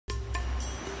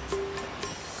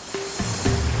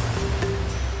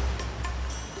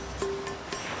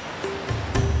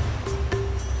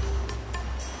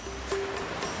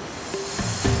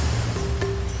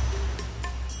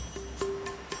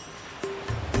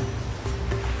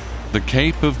The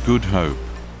Cape of Good Hope,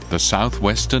 the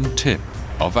southwestern tip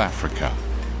of Africa.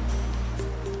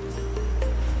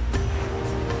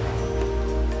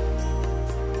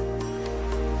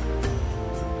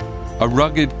 A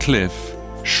rugged cliff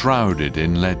shrouded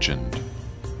in legend.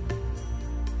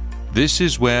 This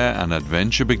is where an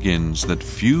adventure begins that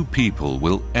few people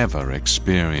will ever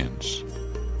experience.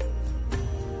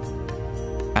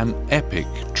 An epic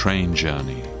train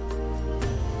journey.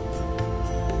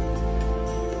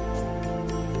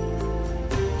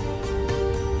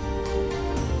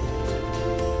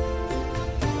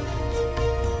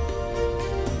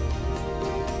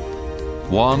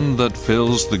 One that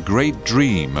fills the great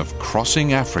dream of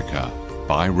crossing Africa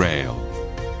by rail.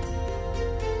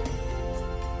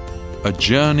 A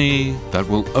journey that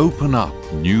will open up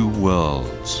new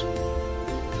worlds.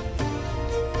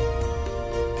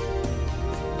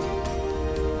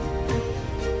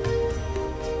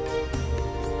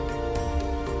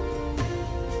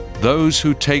 Those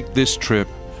who take this trip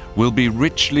will be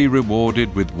richly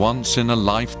rewarded with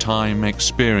once-in-a-lifetime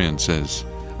experiences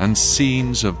and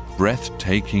scenes of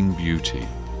breathtaking beauty.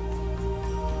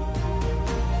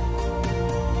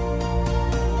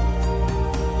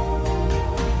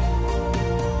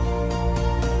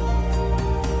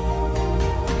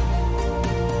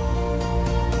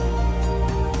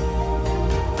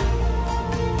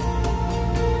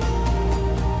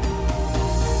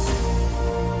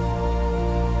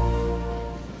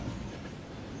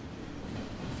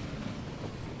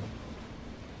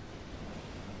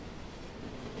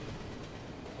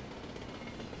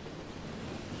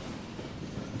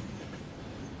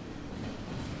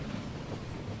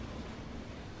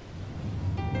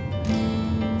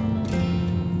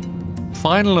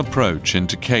 Final approach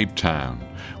into Cape Town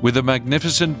with a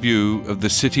magnificent view of the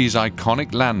city's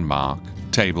iconic landmark,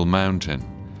 Table Mountain,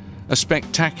 a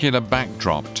spectacular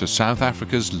backdrop to South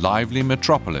Africa's lively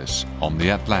metropolis on the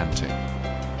Atlantic.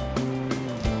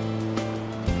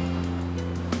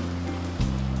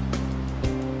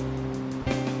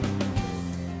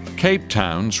 Cape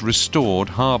Town's restored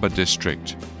harbour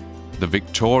district, the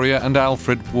Victoria and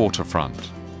Alfred waterfront.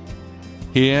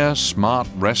 Here, smart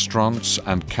restaurants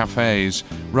and cafes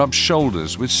rub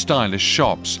shoulders with stylish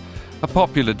shops, a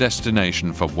popular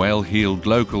destination for well-heeled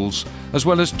locals as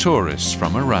well as tourists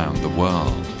from around the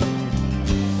world.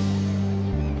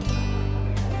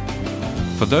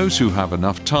 For those who have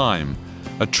enough time,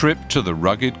 a trip to the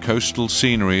rugged coastal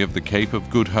scenery of the Cape of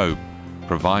Good Hope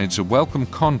provides a welcome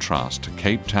contrast to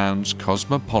Cape Town's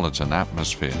cosmopolitan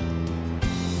atmosphere.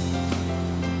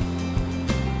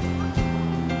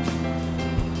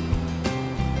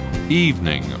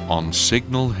 Evening on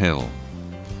Signal Hill.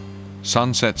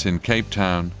 Sunsets in Cape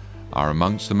Town are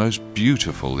amongst the most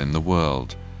beautiful in the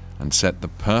world and set the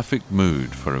perfect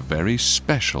mood for a very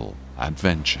special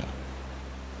adventure.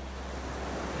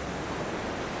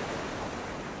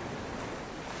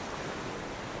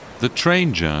 The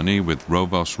train journey with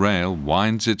Rovos Rail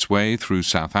winds its way through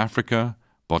South Africa,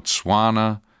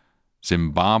 Botswana,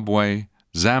 Zimbabwe,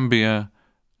 Zambia,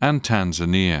 and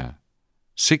Tanzania.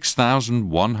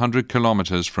 6,100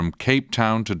 kilometers from Cape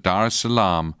Town to Dar es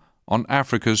Salaam on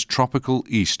Africa's tropical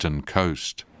eastern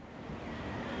coast.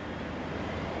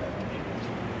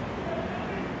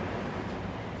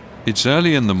 It's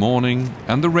early in the morning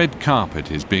and the red carpet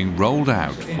is being rolled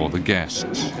out for the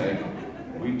guests.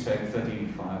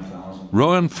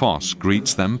 Rowan Foss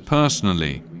greets them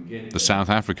personally. The South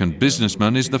African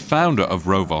businessman is the founder of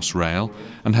Rovos Rail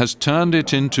and has turned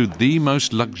it into the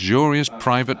most luxurious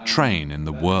private train in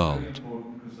the world.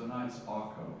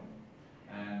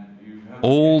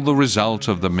 All the result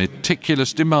of the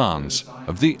meticulous demands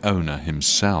of the owner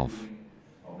himself.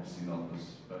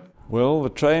 Well, the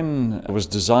train was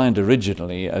designed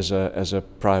originally as a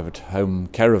private home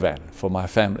caravan for my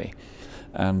family.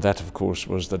 And that, of course,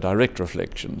 was the direct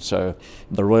reflection. So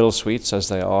the royal suites, as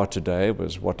they are today,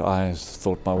 was what I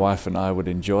thought my wife and I would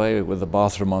enjoy, with the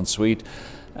bathroom en suite.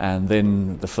 And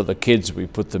then for the kids, we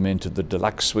put them into the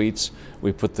deluxe suites.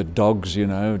 We put the dogs, you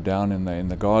know, down in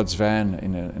the guards van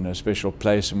in a special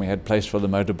place, and we had place for the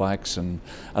motorbikes and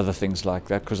other things like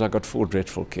that, because I got 4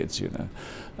 dreadful kids, you know.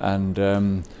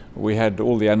 And we had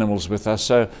all the animals with us.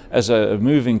 So as a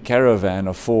moving caravan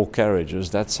of 4 carriages,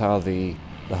 that's how the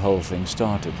whole thing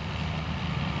started.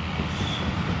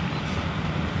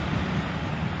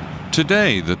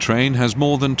 Today, the train has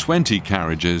more than 20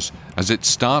 carriages as it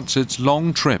starts its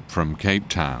long trip from Cape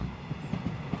Town.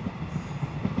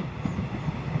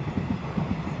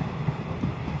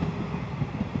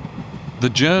 The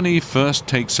journey first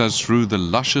takes us through the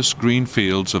luscious green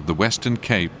fields of the Western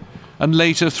Cape and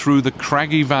later through the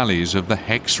craggy valleys of the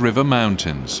Hex River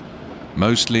Mountains,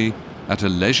 mostly at a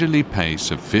leisurely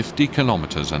pace of 50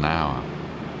 kilometers an hour.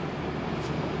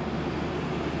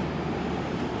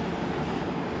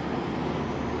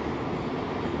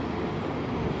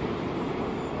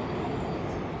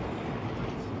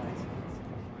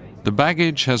 The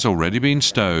baggage has already been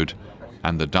stowed,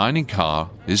 and the dining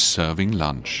car is serving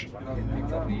lunch.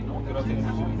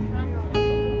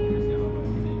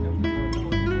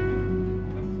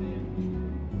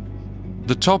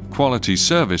 The top quality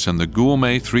service and the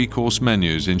gourmet three-course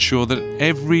menus ensure that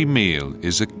every meal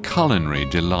is a culinary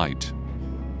delight.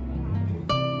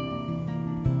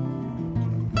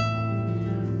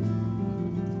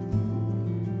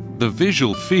 The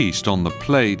visual feast on the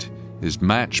plate is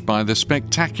matched by the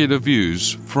spectacular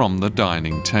views from the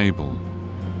dining table.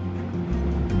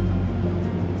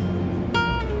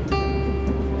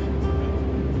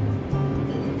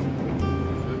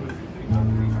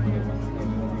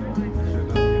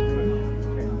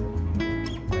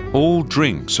 All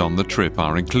drinks on the trip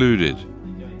are included.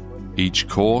 Each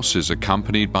course is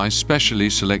accompanied by specially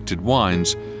selected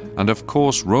wines, and of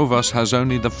course Rovos has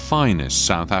only the finest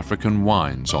South African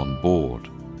wines on board.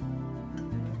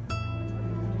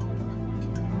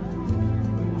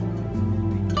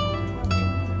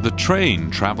 The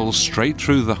train travels straight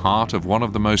through the heart of one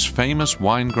of the most famous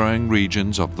wine-growing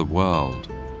regions of the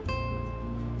world.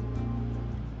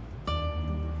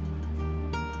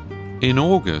 In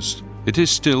August, it is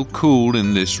still cool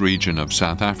in this region of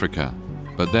South Africa,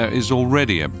 but there is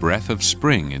already a breath of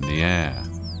spring in the air.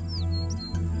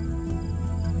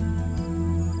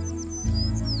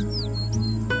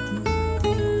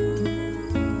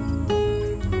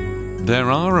 There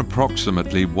are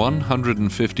approximately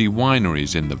 150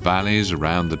 wineries in the valleys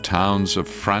around the towns of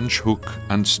Franschhoek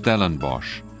and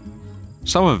Stellenbosch.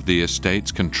 Some of the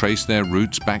estates can trace their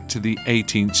roots back to the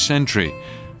 18th century,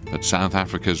 but South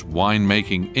Africa's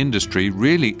winemaking industry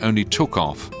really only took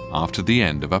off after the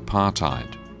end of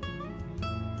apartheid.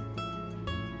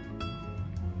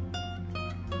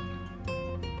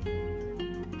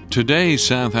 Today,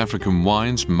 South African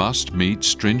wines must meet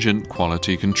stringent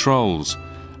quality controls,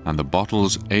 and the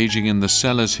bottles aging in the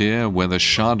cellars here, whether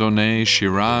Chardonnay,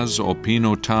 Shiraz or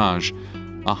Pinotage,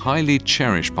 are highly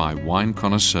cherished by wine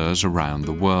connoisseurs around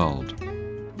the world.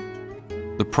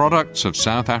 The products of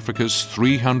South Africa's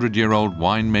 300-year-old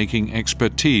winemaking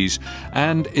expertise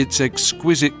and its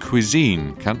exquisite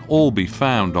cuisine can all be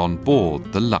found on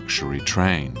board the luxury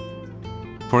train.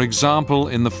 For example,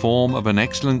 in the form of an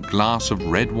excellent glass of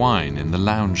red wine in the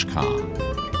lounge car.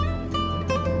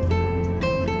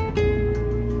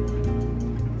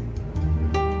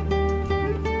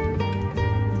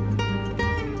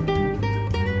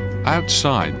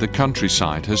 Outside, the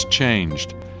countryside has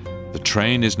changed. The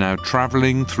train is now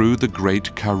traveling through the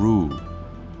Great Karoo.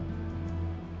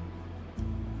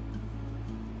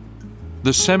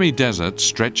 The semi-desert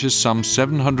stretches some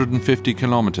 750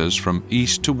 kilometers from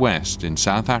east to west in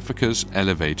South Africa's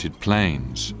elevated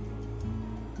plains.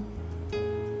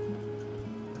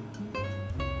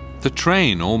 The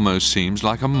train almost seems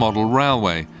like a model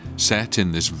railway, set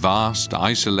in this vast,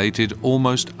 isolated,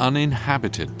 almost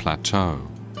uninhabited plateau.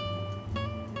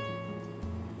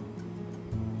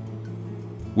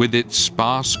 With its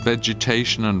sparse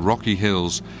vegetation and rocky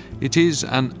hills, it is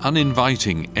an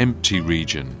uninviting, empty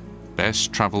region,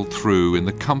 best travelled through in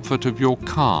the comfort of your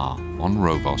car on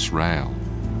Rovos Rail.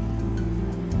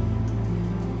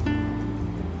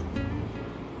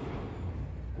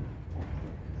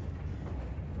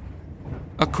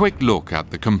 A quick look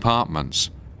at the compartments.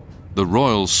 The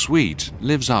Royal Suite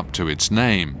lives up to its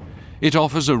name. It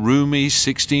offers a roomy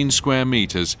 16 square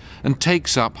meters and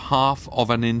takes up half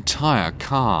of an entire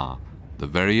car, the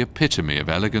very epitome of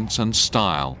elegance and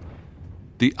style,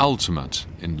 the ultimate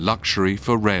in luxury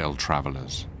for rail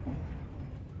travellers.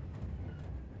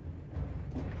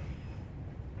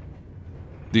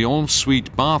 The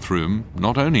ensuite bathroom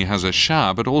not only has a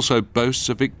shower but also boasts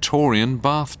a Victorian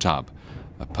bathtub,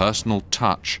 a personal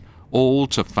touch, all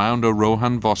to founder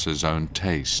Rohan Vos's own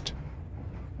taste.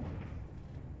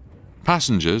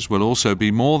 Passengers will also be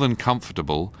more than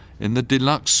comfortable in the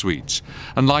deluxe suites,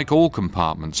 and like all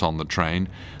compartments on the train,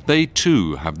 they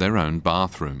too have their own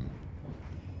bathroom.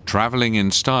 Travelling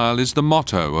in style is the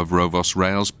motto of Rovos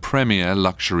Rail's premier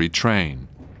luxury train,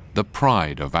 the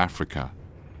pride of Africa.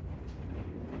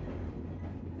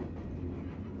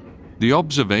 The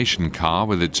observation car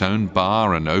with its own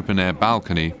bar and open-air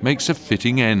balcony makes a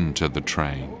fitting end to the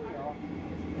train.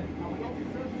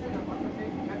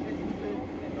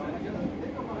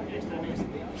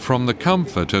 From the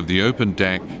comfort of the open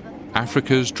deck,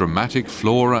 Africa's dramatic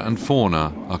flora and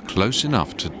fauna are close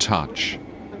enough to touch.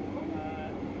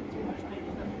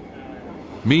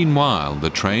 Meanwhile, the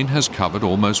train has covered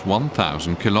almost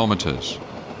 1,000 kilometers.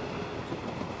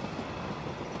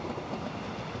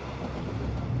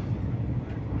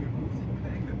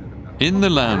 In the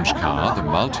lounge car, the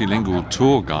multilingual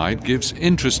tour guide gives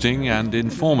interesting and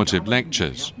informative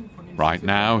lectures. Right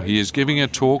now, he is giving a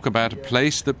talk about a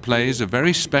place that plays a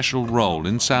very special role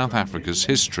in South Africa's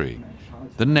history,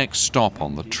 the next stop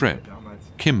on the trip,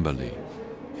 Kimberley.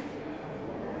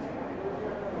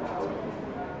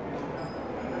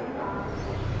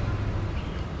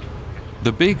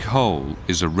 The Big Hole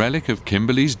is a relic of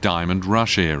Kimberley's Diamond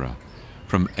Rush era.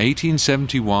 From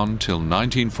 1871 till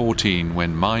 1914,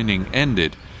 when mining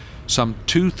ended, some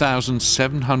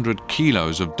 2,700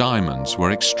 kilos of diamonds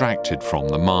were extracted from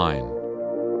the mine.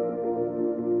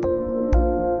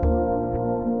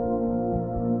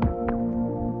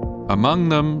 Among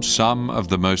them, some of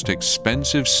the most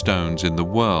expensive stones in the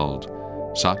world,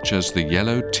 such as the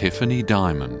yellow Tiffany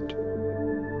diamond.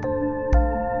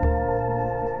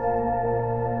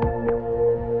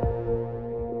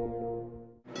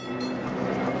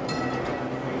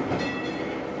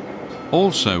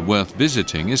 Also worth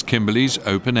visiting is Kimberley's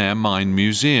open-air mine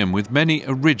museum with many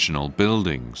original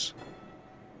buildings.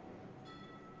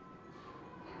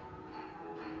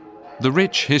 The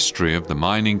rich history of the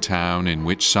mining town, in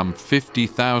which some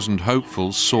 50,000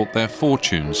 hopefuls sought their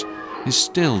fortunes, is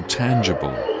still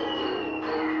tangible.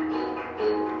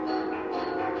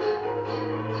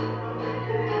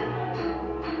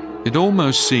 It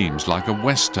almost seems like a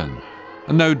western.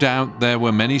 And no doubt there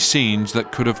were many scenes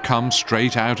that could have come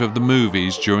straight out of the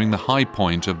movies during the high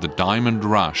point of the diamond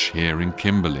rush here in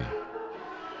Kimberley.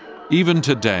 Even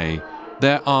today,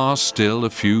 there are still a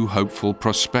few hopeful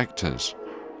prospectors,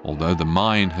 although the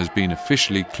mine has been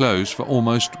officially closed for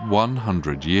almost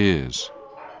 100 years.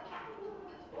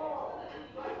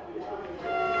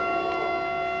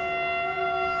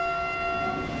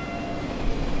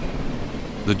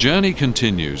 The journey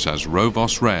continues as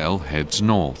Rovos Rail heads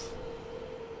north.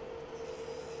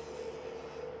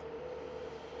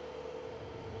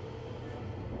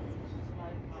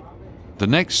 The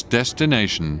next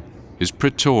destination is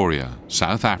Pretoria,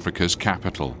 South Africa's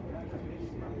capital.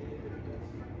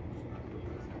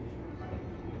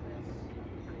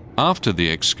 After the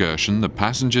excursion, the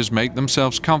passengers make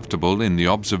themselves comfortable in the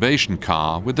observation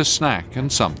car with a snack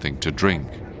and something to drink.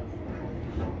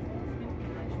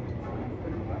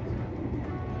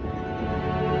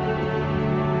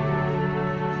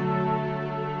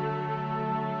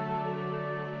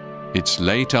 It's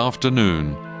late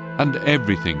afternoon, and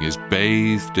everything is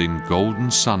bathed in golden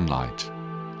sunlight,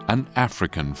 an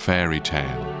African fairy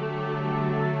tale.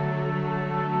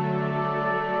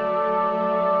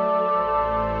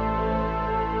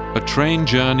 A train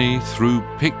journey through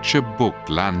picture-book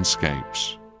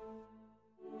landscapes.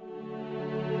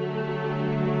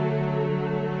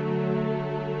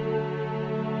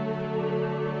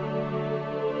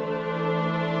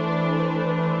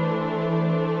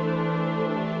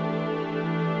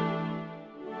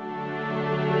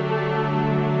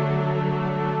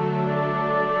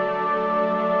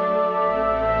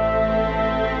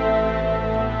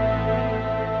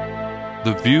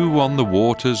 The view on the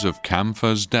waters of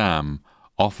Camphor's Dam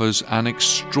offers an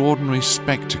extraordinary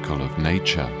spectacle of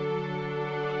nature.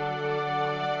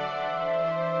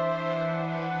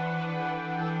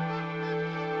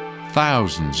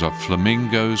 Thousands of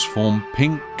flamingos form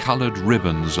pink-colored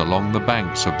ribbons along the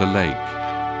banks of the lake,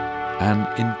 an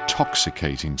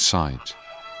intoxicating sight.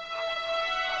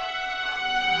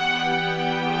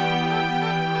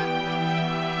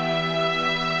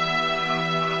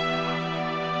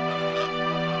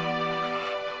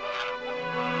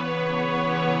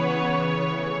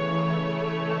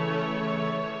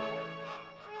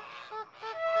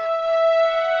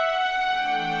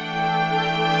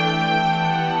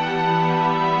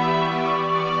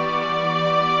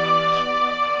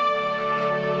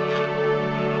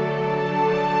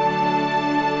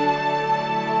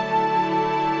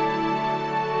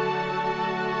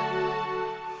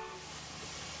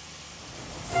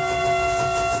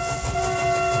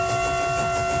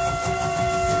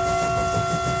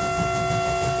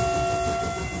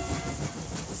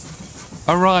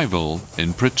 Arrival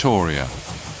in Pretoria.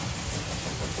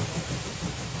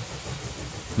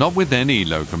 Not with any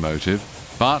locomotive,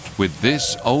 but with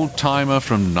this old-timer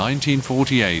from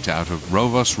 1948 out of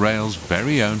Rovos Rail's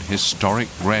very own historic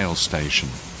rail station.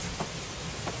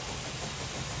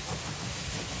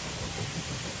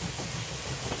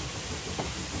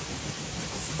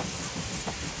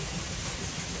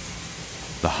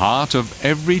 The heart of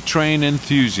every train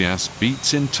enthusiast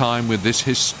beats in time with this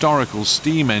historical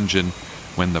steam engine,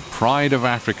 when the pride of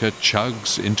Africa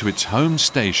chugs into its home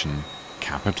station,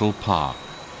 Capital Park.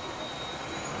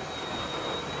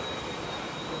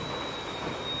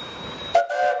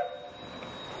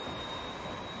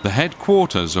 The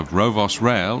headquarters of Rovos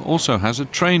Rail also has a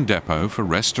train depot for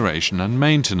restoration and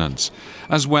maintenance,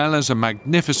 as well as a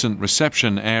magnificent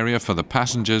reception area for the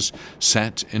passengers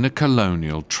set in a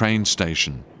colonial train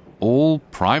station, all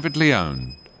privately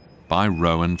owned by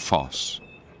Rowan Foss.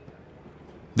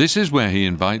 This is where he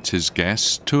invites his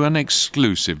guests to an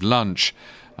exclusive lunch,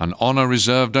 an honour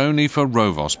reserved only for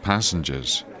Rovos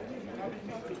passengers.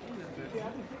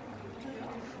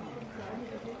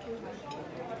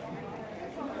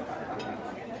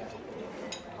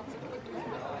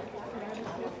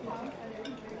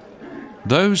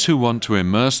 Those who want to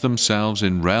immerse themselves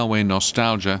in railway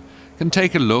nostalgia can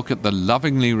take a look at the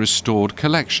lovingly restored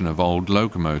collection of old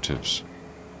locomotives.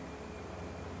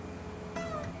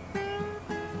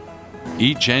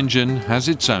 Each engine has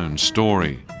its own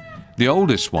story. The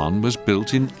oldest one was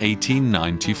built in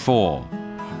 1894.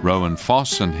 Rowan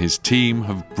Foss and his team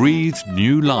have breathed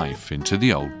new life into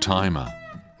the old-timer.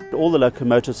 All the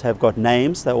locomotives have got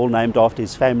names. They're all named after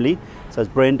his family. So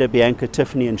it's Brenda, Bianca,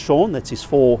 Tiffany and Sean. That's his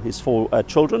four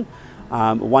children.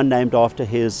 One named after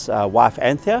his wife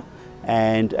Anthea,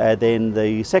 and then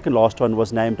the second last one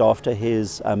was named after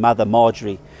his mother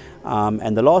Marjorie.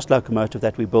 And the last locomotive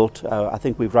that we built, I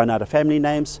think we've run out of family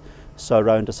names, so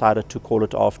Rowan decided to call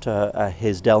it after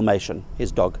his Dalmatian,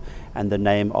 his dog, and the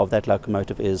name of that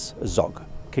locomotive is Zog,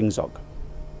 King Zog.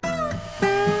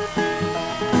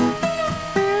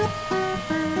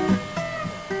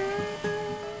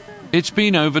 It's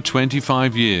been over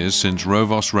 25 years since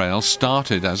Rovos Rail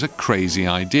started as a crazy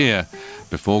idea,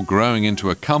 before growing into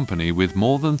a company with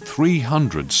more than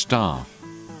 300 staff.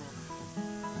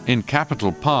 In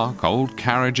Capital Park, old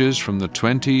carriages from the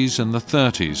 20s and the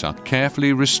 30s are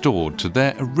carefully restored to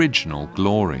their original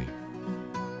glory.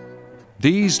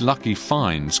 These lucky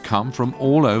finds come from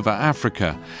all over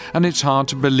Africa, and it's hard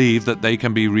to believe that they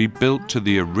can be rebuilt to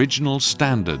the original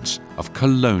standards of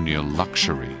colonial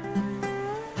luxury.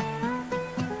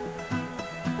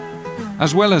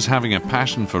 As well as having a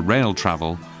passion for rail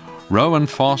travel, Rowan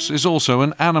Foss is also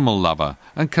an animal lover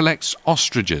and collects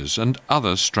ostriches and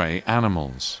other stray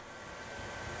animals.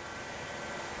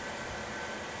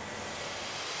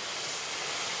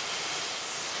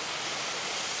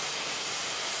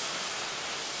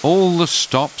 All the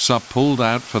stops are pulled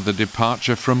out for the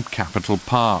departure from Capital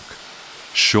Park.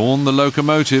 Sean the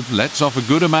locomotive lets off a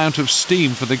good amount of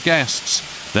steam for the guests,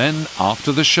 then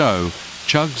after the show,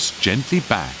 chugs gently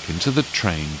back into the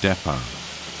train depot.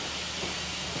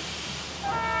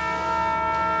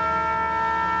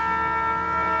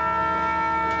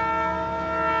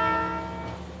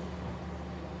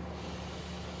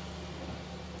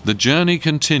 The journey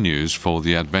continues for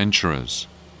the adventurers.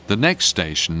 The next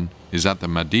station is at the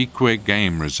Madikwe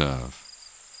Game Reserve.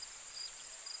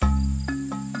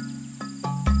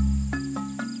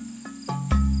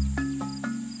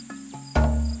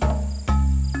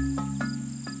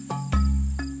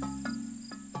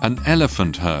 An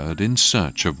elephant herd in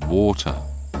search of water.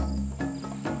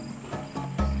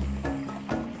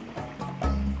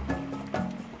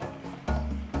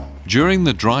 During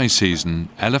the dry season,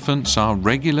 elephants are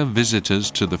regular visitors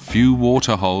to the few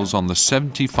water holes on the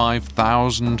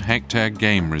 75,000-hectare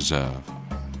game reserve.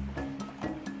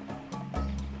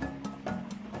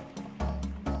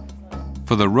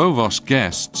 For the Rovos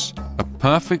guests, a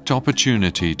perfect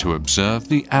opportunity to observe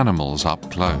the animals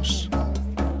up close.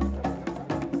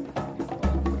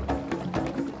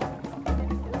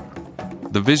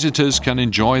 The visitors can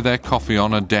enjoy their coffee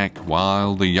on a deck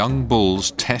while the young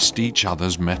bulls test each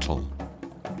other's mettle.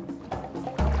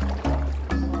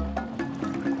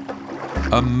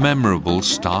 A memorable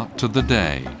start to the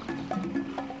day.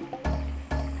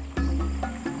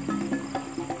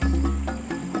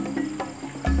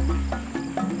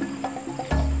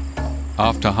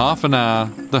 After half an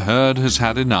hour, the herd has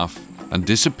had enough and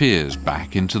disappears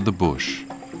back into the bush.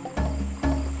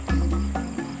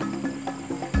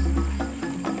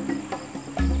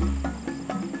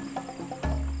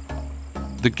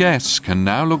 The guests can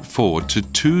now look forward to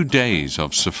 2 days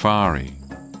of safari.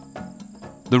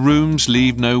 The rooms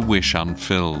leave no wish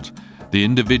unfilled. The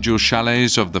individual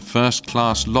chalets of the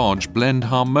first-class lodge blend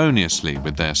harmoniously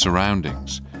with their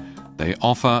surroundings. They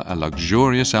offer a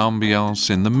luxurious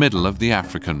ambiance in the middle of the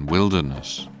African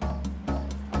wilderness.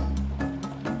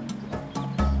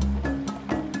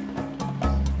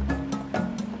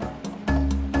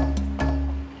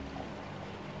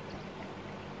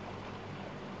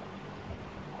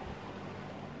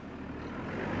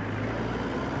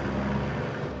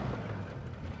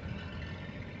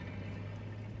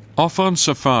 Off on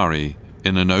safari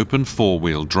in an open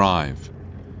four-wheel drive.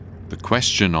 The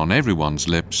question on everyone's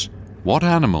lips, what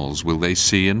animals will they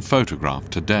see and photograph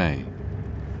today?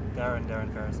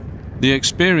 Darren Carson. The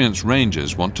experienced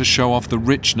rangers want to show off the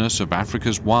richness of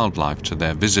Africa's wildlife to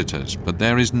their visitors, but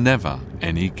there is never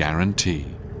any guarantee.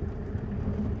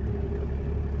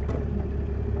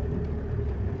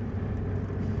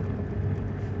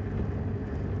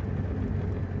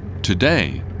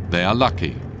 Today, they are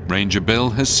lucky. Ranger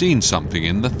Bill has seen something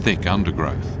in the thick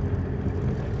undergrowth.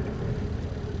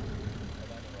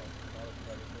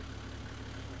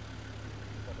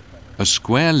 A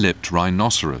square-lipped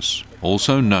rhinoceros,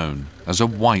 also known as a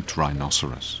white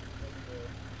rhinoceros.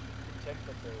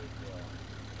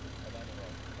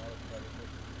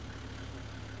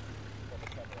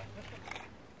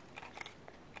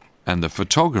 And the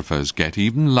photographers get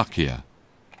even luckier.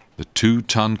 The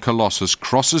 2-ton colossus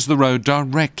crosses the road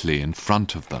directly in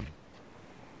front of them.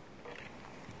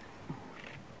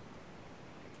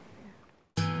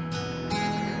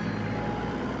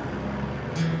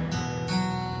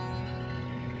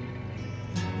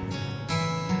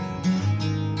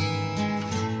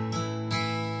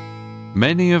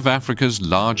 Many of Africa's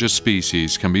larger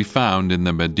species can be found in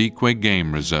the Madikwe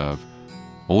Game Reserve.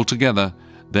 Altogether,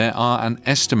 there are an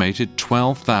estimated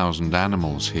 12,000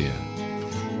 animals here.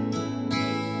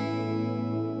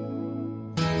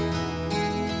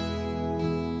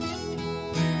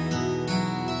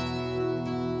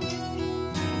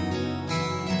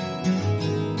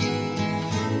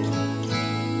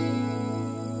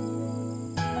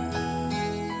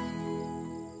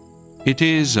 It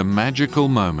is a magical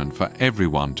moment for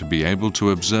everyone to be able to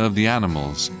observe the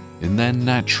animals in their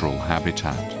natural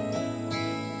habitat.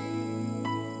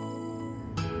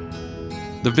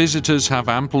 The visitors have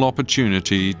ample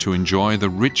opportunity to enjoy the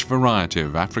rich variety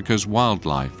of Africa's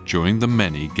wildlife during the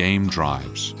many game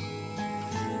drives.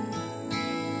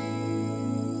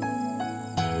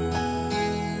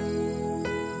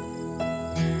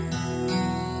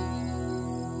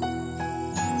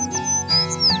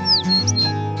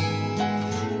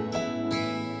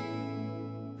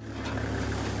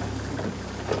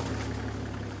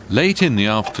 Late in the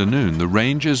afternoon, the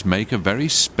rangers make a very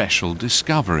special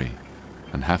discovery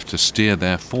and have to steer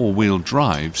their four-wheel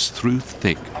drives through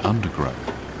thick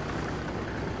undergrowth.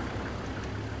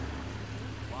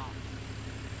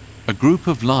 A group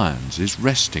of lions is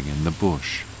resting in the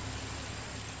bush.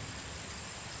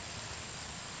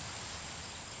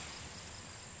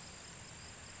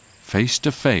 Face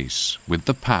to face with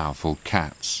the powerful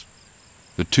cats,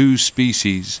 the two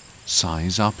species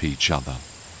size up each other.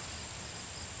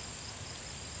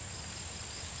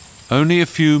 Only a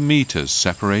few meters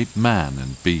separate man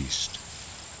and beast.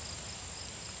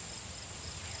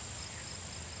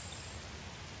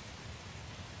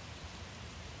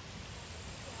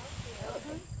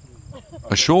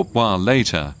 A short while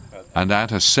later, and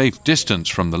at a safe distance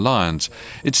from the lions,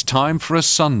 it's time for a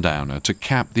sundowner to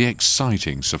cap the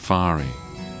exciting safari.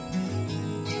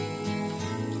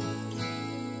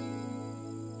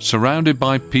 Surrounded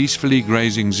by peacefully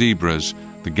grazing zebras,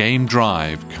 the game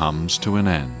drive comes to an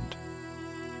end.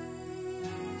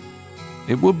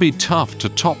 It would be tough to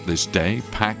top this day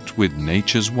packed with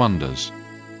nature's wonders.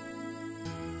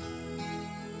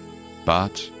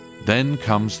 But then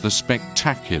comes the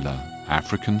spectacular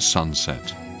African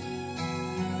sunset.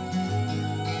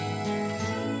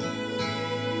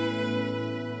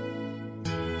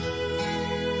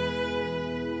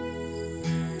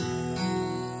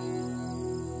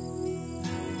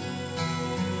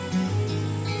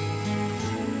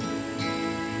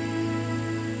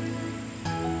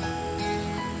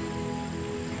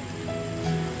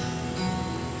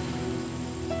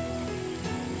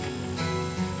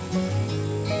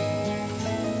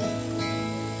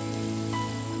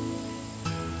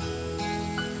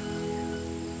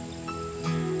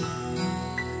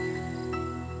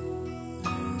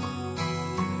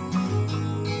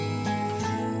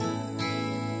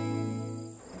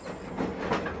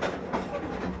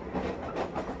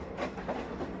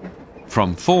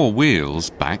 From four wheels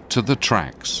back to the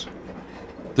tracks.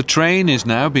 The train is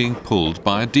now being pulled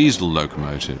by a diesel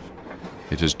locomotive.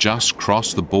 It has just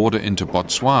crossed the border into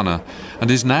Botswana and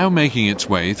is now making its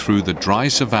way through the dry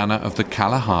savanna of the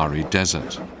Kalahari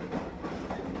Desert.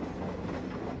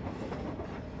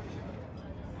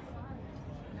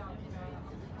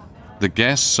 The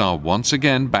guests are once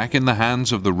again back in the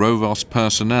hands of the Rovos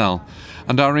personnel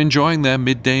and are enjoying their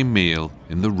midday meal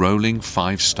in the rolling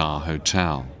 5-star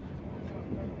hotel.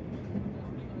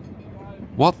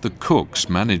 What the cooks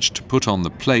managed to put on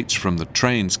the plates from the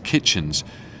train's kitchens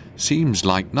seems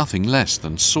like nothing less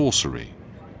than sorcery.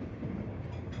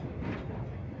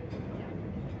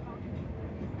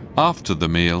 After the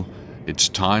meal, it's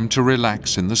time to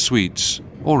relax in the suites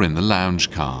or in the lounge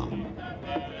car.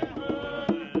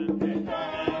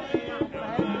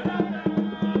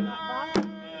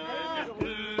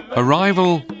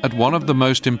 Arrival at one of the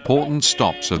most important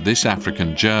stops of this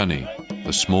African journey,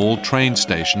 the small train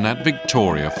station at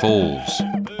Victoria Falls.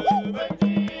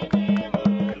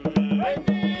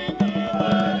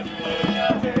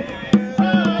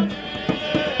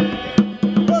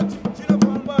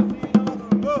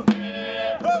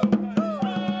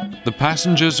 The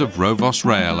passengers of Rovos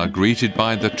Rail are greeted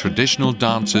by the traditional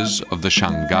dances of the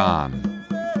Shangaan.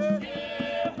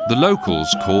 The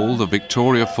locals call the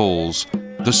Victoria Falls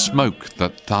the smoke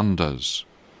that thunders.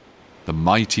 The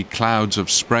mighty clouds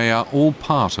of spray are all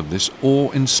part of this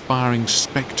awe-inspiring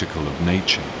spectacle of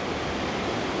nature.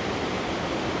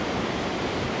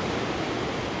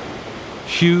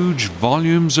 Huge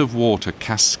volumes of water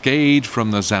cascade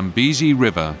from the Zambezi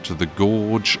River to the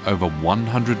gorge over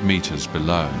 100 meters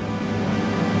below.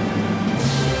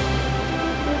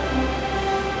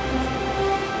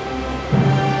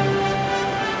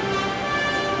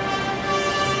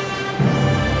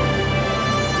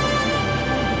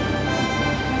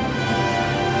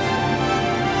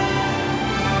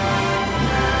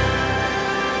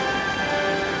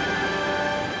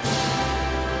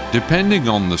 Depending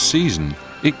on the season,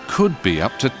 it could be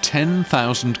up to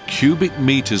 10,000 cubic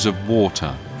meters of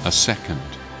water a second.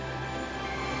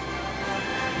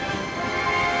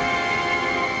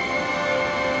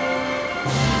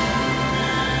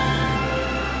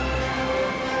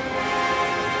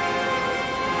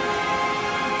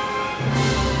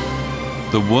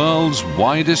 The world's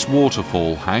widest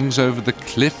waterfall hangs over the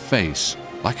cliff face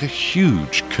like a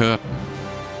huge curtain.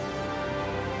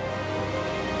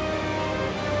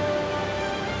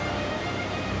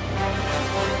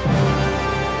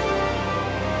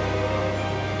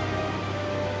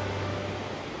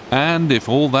 And if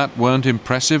all that weren't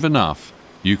impressive enough,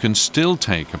 you can still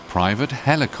take a private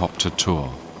helicopter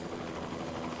tour.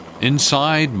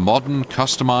 Inside modern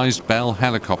customized Bell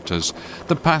helicopters,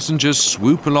 the passengers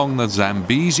swoop along the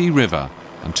Zambezi River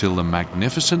until the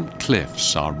magnificent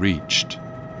cliffs are reached.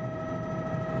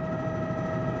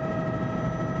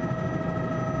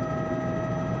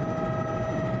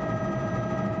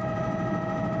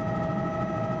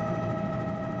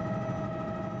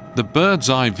 The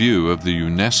bird's-eye view of the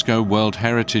UNESCO World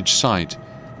Heritage Site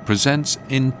presents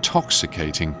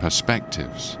intoxicating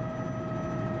perspectives.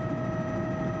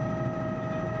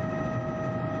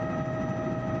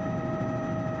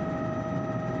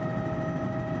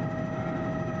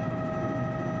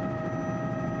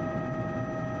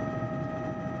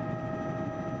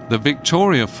 The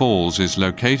Victoria Falls is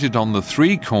located on the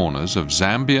three corners of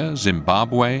Zambia,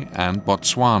 Zimbabwe and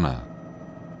Botswana.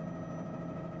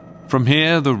 From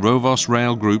here, the Rovos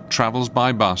Rail Group travels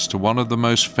by bus to one of the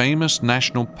most famous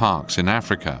national parks in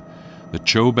Africa, the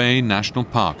Chobe National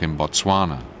Park in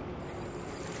Botswana.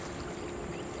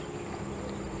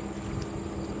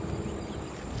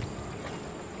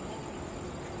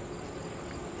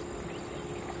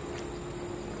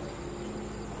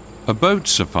 A boat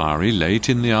safari late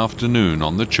in the afternoon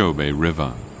on the Chobe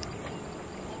River.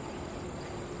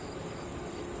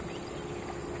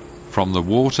 From the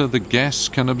water, the guests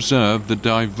can observe the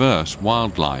diverse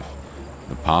wildlife.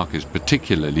 The park is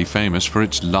particularly famous for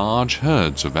its large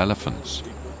herds of elephants.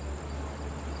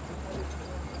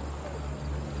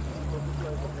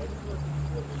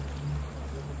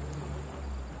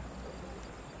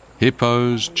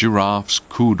 Hippos, giraffes,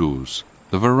 kudus.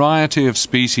 The variety of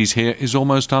species here is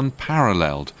almost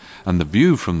unparalleled, and the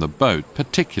view from the boat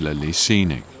particularly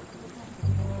scenic.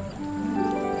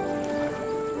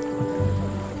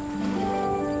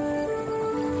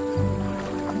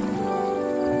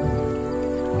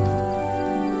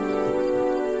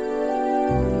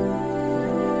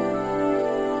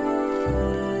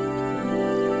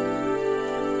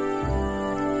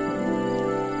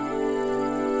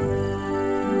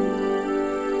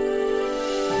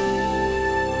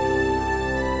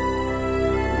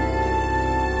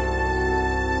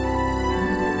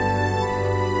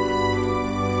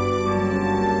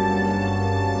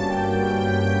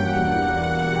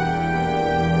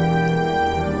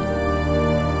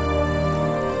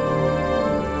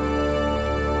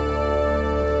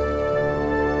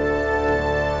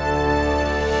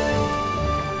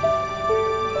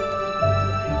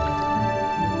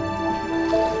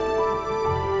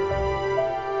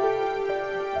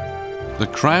 The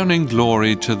crowning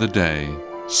glory to the day,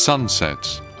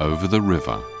 sunsets over the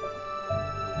river.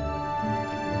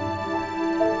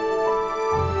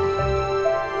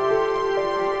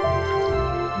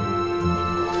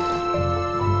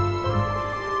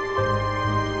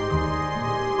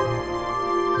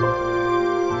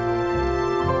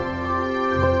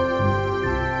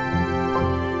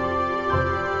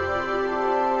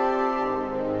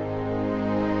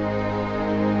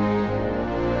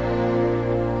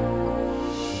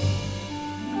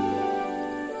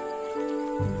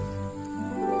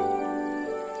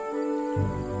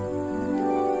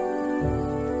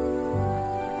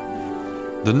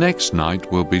 The next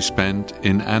night will be spent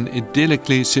in an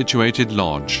idyllically situated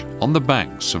lodge on the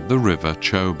banks of the river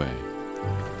Chobe.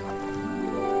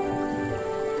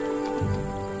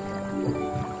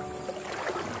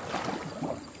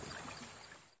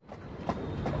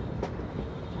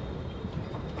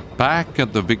 Back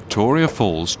at the Victoria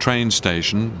Falls train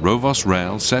station, Rovos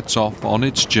Rail sets off on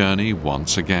its journey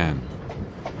once again.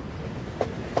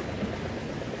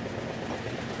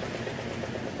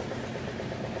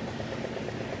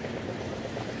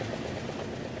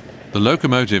 The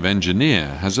locomotive engineer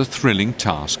has a thrilling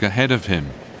task ahead of him.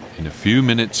 In a few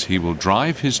minutes he will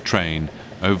drive his train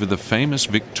over the famous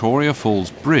Victoria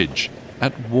Falls Bridge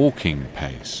at walking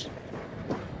pace.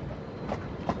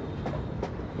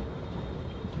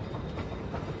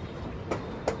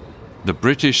 The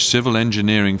British civil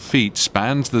engineering feat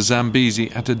spans the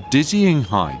Zambezi at a dizzying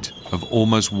height of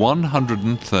almost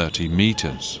 130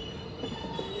 meters.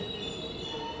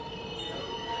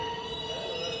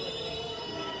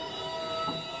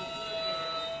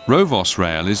 Rovos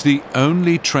Rail is the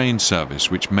only train service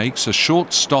which makes a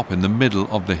short stop in the middle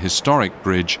of the historic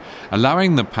bridge,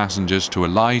 allowing the passengers to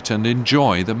alight and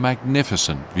enjoy the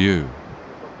magnificent view.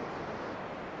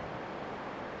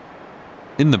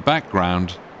 In the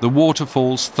background, the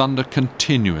waterfalls thunder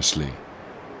continuously.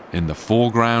 In the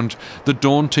foreground, the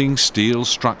daunting steel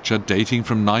structure dating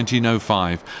from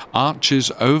 1905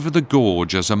 arches over the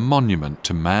gorge as a monument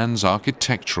to man's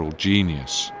architectural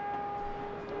genius.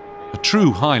 A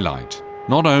true highlight,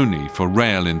 not only for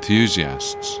rail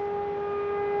enthusiasts.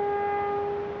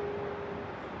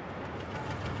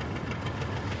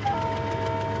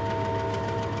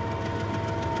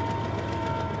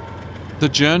 The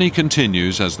journey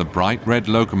continues as the bright red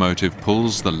locomotive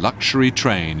pulls the luxury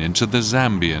train into the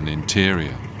Zambian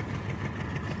interior.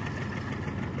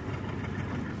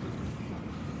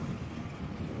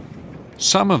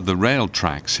 Some of the rail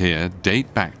tracks here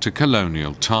date back to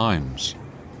colonial times.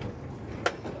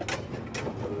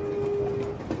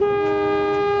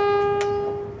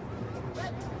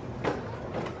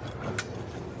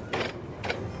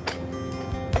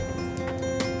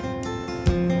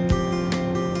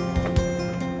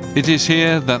 It is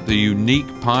here that the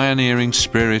unique pioneering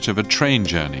spirit of a train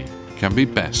journey can be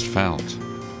best felt.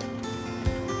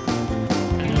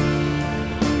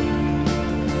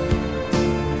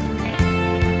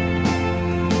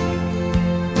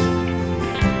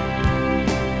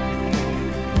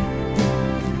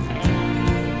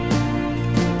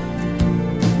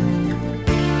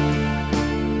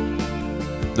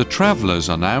 The travellers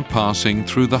are now passing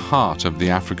through the heart of the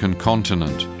African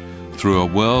continent, through a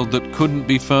world that couldn't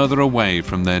be further away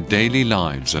from their daily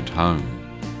lives at home.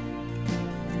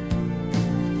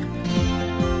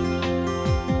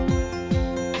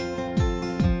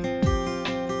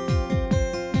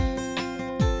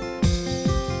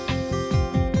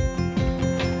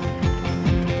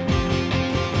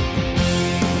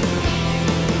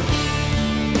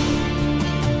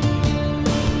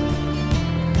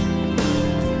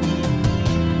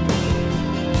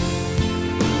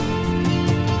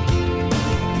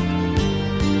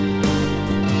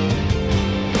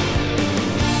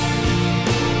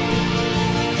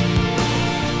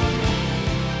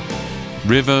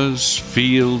 Rivers,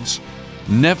 fields,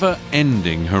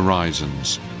 never-ending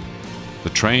horizons. The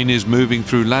train is moving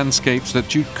through landscapes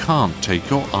that you can't take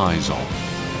your eyes off.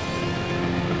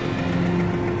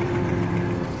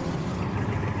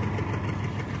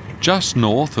 Just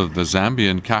north of the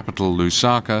Zambian capital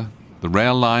Lusaka, the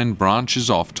rail line branches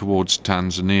off towards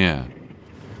Tanzania.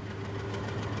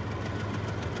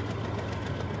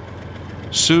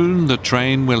 Soon the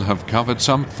train will have covered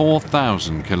some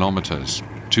 4,000 kilometers.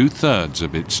 2/3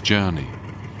 of its journey.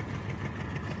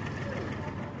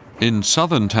 In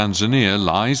southern Tanzania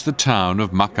lies the town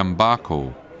of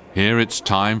Makambako. Here it's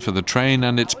time for the train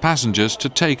and its passengers to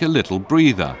take a little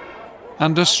breather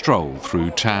and a stroll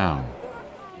through town.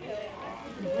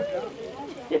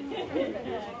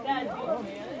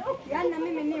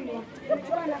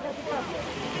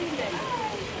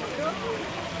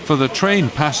 For the train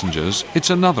passengers, it's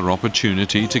another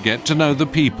opportunity to get to know the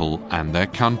people and their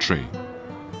country.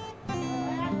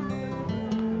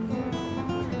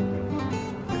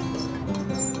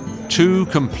 Two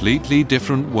completely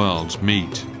different worlds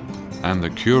meet, and the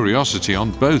curiosity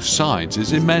on both sides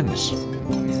is immense.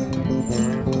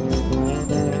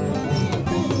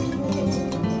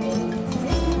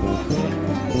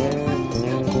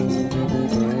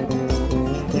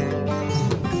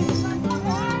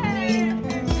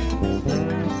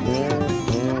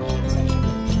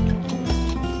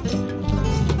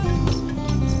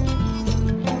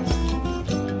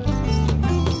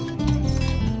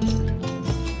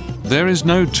 There is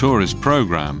no tourist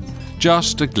program,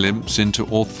 just a glimpse into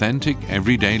authentic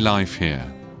everyday life here.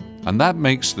 And that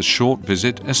makes the short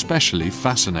visit especially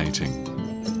fascinating.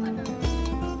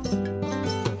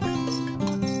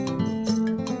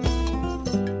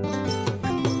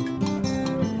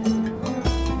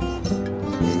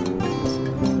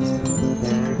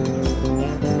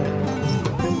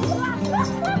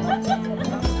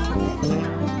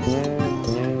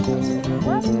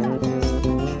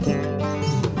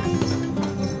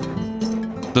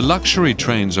 The luxury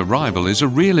train's arrival is a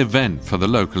real event for the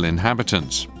local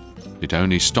inhabitants. It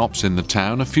only stops in the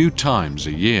town a few times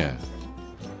a year.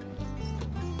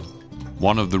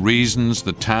 One of the reasons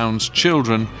the town's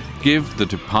children give the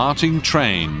departing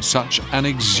train such an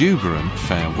exuberant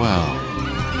farewell.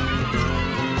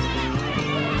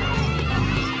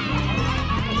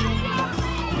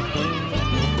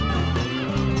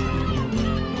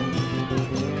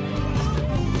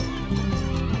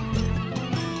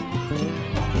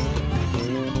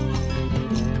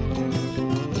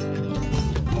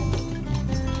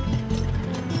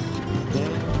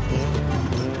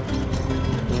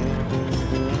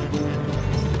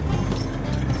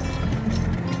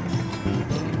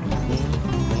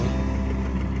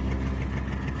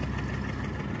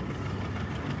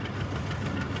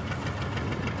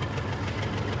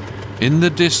 In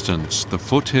the distance, the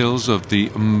foothills of the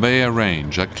Mbeya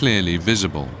range are clearly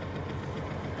visible.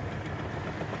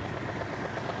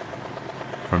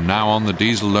 From now on, the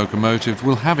diesel locomotive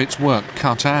will have its work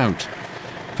cut out.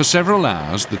 For several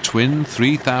hours, the twin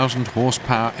 3,000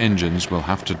 horsepower engines will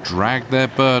have to drag their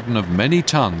burden of many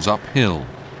tons uphill.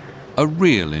 A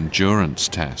real endurance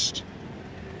test.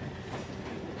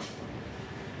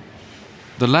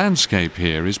 The landscape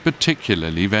here is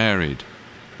particularly varied.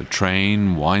 The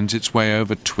train winds its way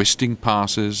over twisting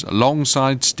passes,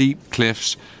 alongside steep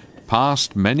cliffs,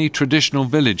 past many traditional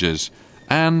villages,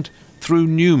 and through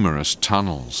numerous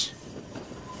tunnels.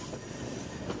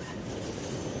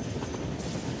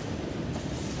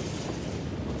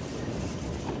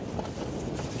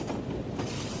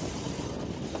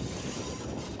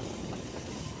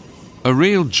 A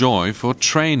real joy for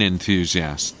train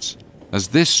enthusiasts, as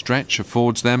this stretch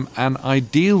affords them an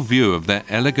ideal view of their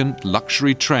elegant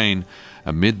luxury train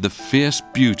amid the fierce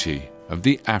beauty of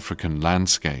the African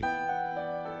landscape.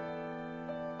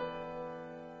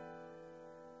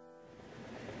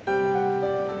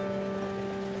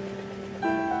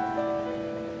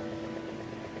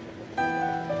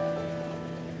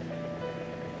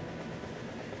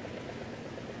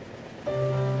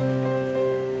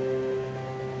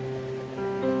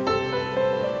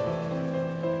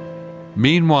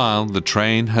 Meanwhile, the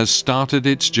train has started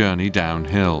its journey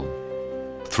downhill,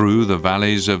 through the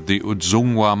valleys of the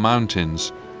Udzungwa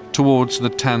Mountains towards the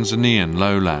Tanzanian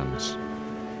lowlands.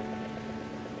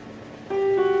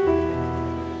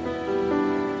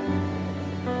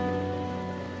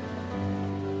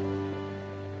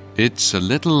 It's a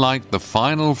little like the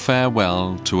final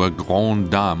farewell to a grande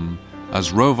dame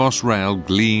as Rovos rail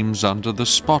gleams under the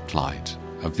spotlight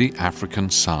of the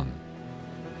African sun.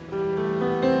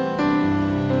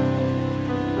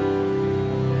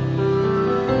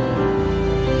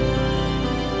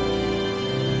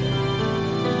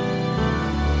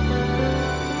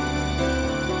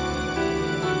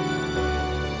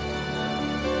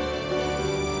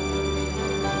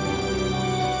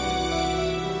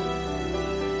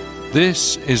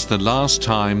 This is the last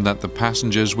time that the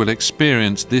passengers will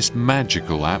experience this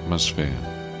magical atmosphere.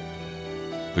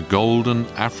 The golden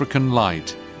African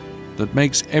light that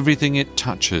makes everything it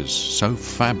touches so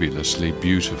fabulously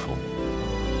beautiful.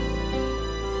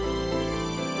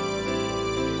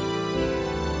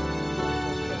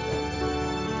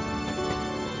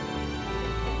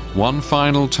 One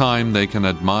final time they can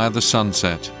admire the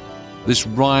sunset, this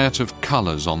riot of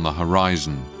colors on the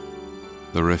horizon,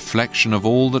 the reflection of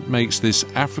all that makes this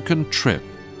African trip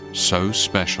so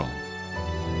special.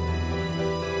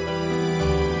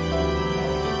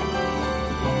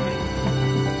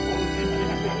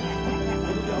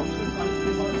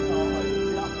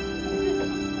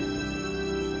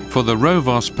 For the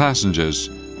Rovos passengers,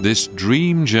 this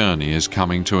dream journey is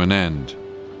coming to an end,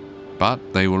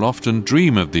 but they will often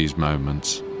dream of these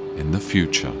moments in the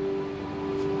future.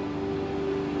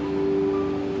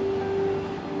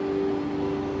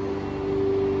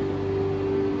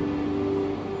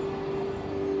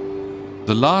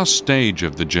 The last stage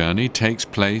of the journey takes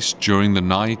place during the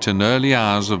night and early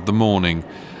hours of the morning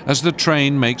as the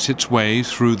train makes its way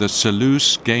through the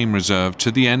Selous Game Reserve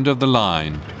to the end of the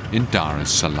line in Dar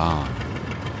es Salaam.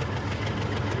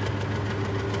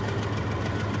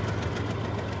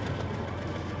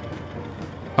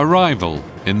 Arrival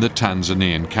in the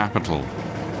Tanzanian capital.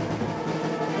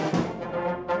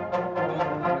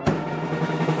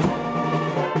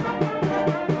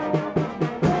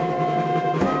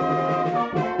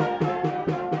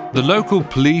 The local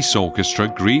police orchestra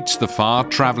greets the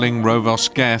far-travelling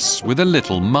Rovos guests with a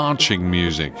little marching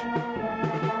music.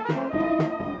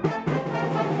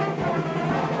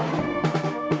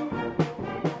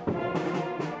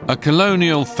 A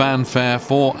colonial fanfare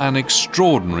for an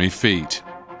extraordinary feat.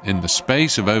 In the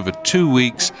space of over 2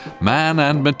 weeks, man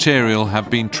and material have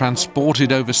been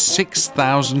transported over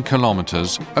 6,000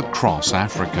 kilometers across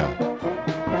Africa.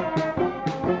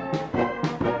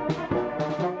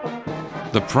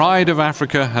 The Pride of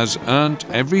Africa has earned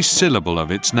every syllable of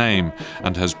its name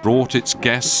and has brought its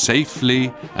guests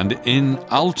safely and in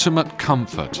ultimate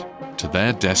comfort to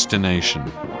their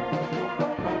destination.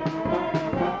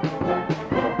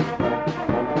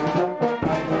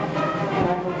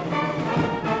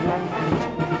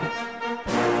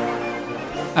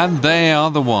 And they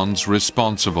are the ones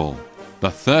responsible, the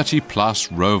 30-plus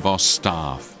Rovos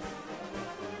staff.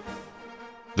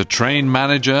 The train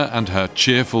manager and her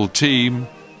cheerful team,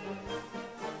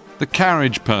 the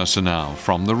carriage personnel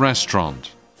from the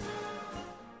restaurant,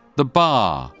 the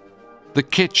bar, the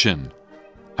kitchen,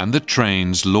 and the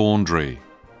train's laundry.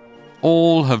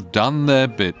 All have done their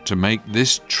bit to make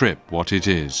this trip what it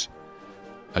is,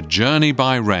 a journey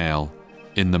by rail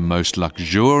in the most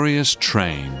luxurious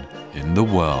train in the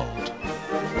world.